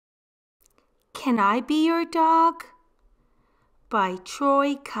Can I Be Your Dog? By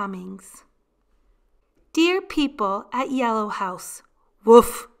Troy Cummings. Dear people at Yellow House,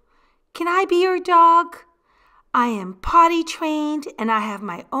 woof! Can I be your dog? I am potty trained and I have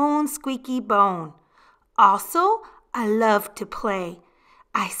my own squeaky bone. Also, I love to play.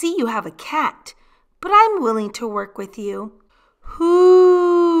 I see you have a cat, but I'm willing to work with you.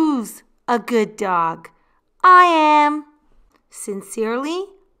 Who's a good dog? I am. Sincerely,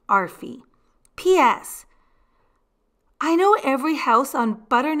 Arfie. P.S. I know every house on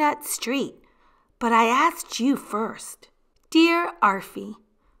Butternut Street, but I asked you first. Dear Arfie,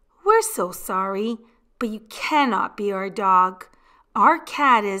 we're so sorry, but you cannot be our dog. Our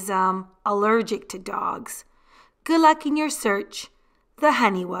cat is, allergic to dogs. Good luck in your search. The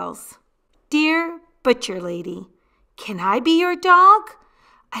Honeywells. Dear Butcher Lady, can I be your dog?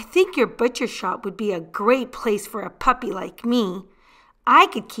 I think your butcher shop would be a great place for a puppy like me. I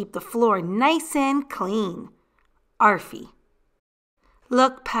could keep the floor nice and clean. Arfie.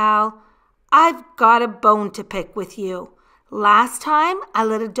 Look, pal, I've got a bone to pick with you. Last time I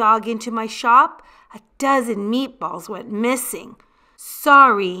let a dog into my shop, 12 meatballs went missing.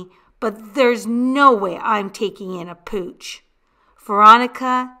 Sorry, but there's no way I'm taking in a pooch.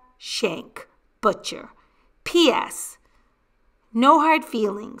 Veronica Shank, Butcher. P.S. No hard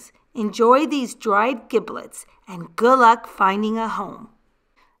feelings. Enjoy these dried giblets and good luck finding a home.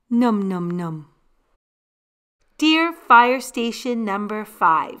 Num num num. Dear Fire Station Number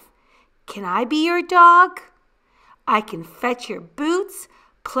 5, can I be your dog? I can fetch your boots,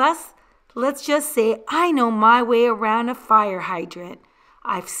 plus let's just say I know my way around a fire hydrant.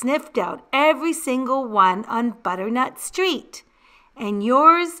 I've sniffed out every single one on Butternut Street, and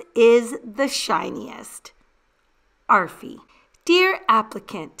yours is the shiniest. Arfie. Dear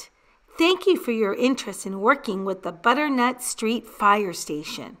applicant, thank you for your interest in working with the Butternut Street Fire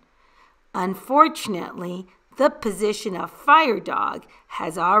Station. Unfortunately, the position of fire dog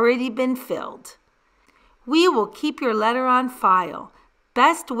has already been filled. We will keep your letter on file.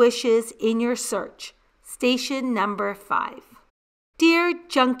 Best wishes in your search. Station number 5. Dear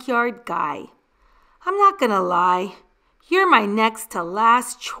Junkyard Guy, I'm not going to lie. You're my next to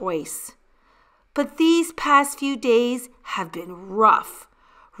last choice. But these past few days have been rough.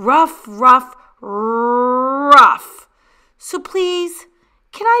 Rough. So please,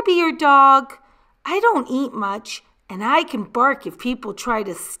 can I be your dog? I don't eat much, and I can bark if people try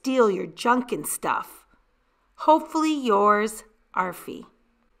to steal your junk and stuff. Hopefully yours, Arfie.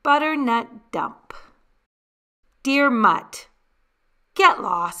 Butternut Dump. Dear Mutt, get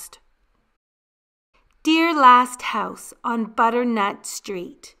lost. Dear Last House on Butternut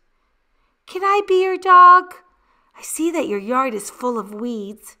Street, can I be your dog? I see that your yard is full of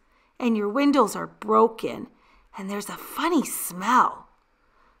weeds, and your windows are broken, and there's a funny smell.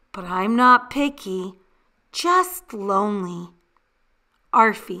 But I'm not picky, just lonely.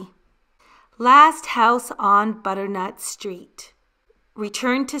 Arfie. Last House on Butternut Street.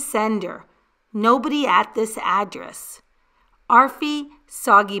 Return to sender. Nobody at this address. Arfie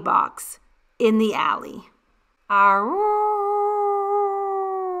Soggy Box. In the alley.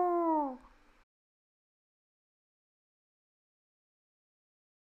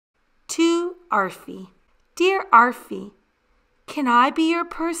 To Arfie. Dear Arfie, can I be your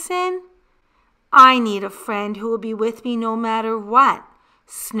person? I need a friend who will be with me no matter what.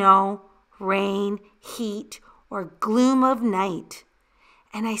 Snow, rain, heat, or gloom of night.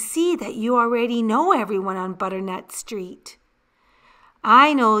 And I see that you already know everyone on Butternut Street.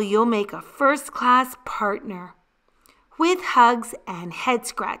 I know you'll make a first-class partner. With hugs and head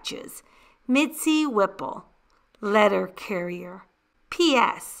scratches, Mitzi Whipple, letter carrier.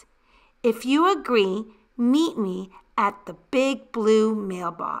 P.S. If you agree, meet me at the big blue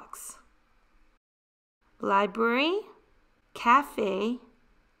mailbox. Library, cafe,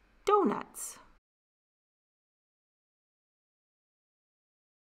 donuts.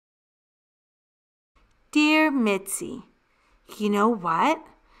 Dear Mitzi, you know what?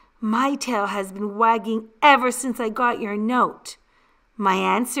 My tail has been wagging ever since I got your note. My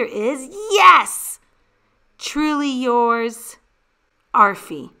answer is yes! Truly yours,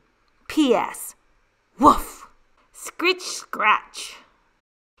 Arfie. P.S. Woof! Scritch scratch.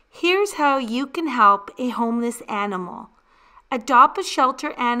 Here's how you can help a homeless animal. Adopt a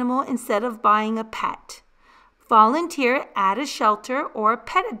shelter animal instead of buying a pet. Volunteer at a shelter or a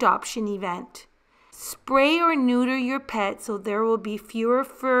pet adoption event. Spray or neuter your pet so there will be fewer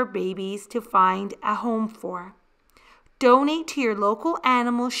fur babies to find a home for. Donate to your local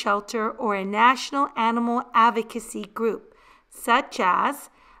animal shelter or a national animal advocacy group, such as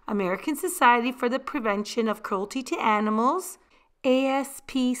American Society for the Prevention of Cruelty to Animals,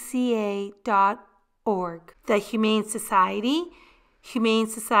 aspca.org. The Humane Society,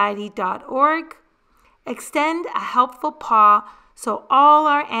 humanesociety.org. Extend a helpful paw so all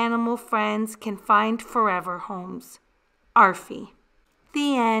our animal friends can find forever homes. Arfie.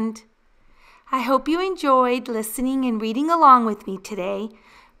 The end. I hope you enjoyed listening and reading along with me today.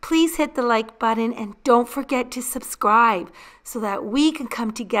 Please hit the like button and don't forget to subscribe so that we can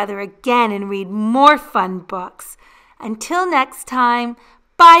come together again and read more fun books. Until next time,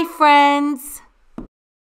 bye friends!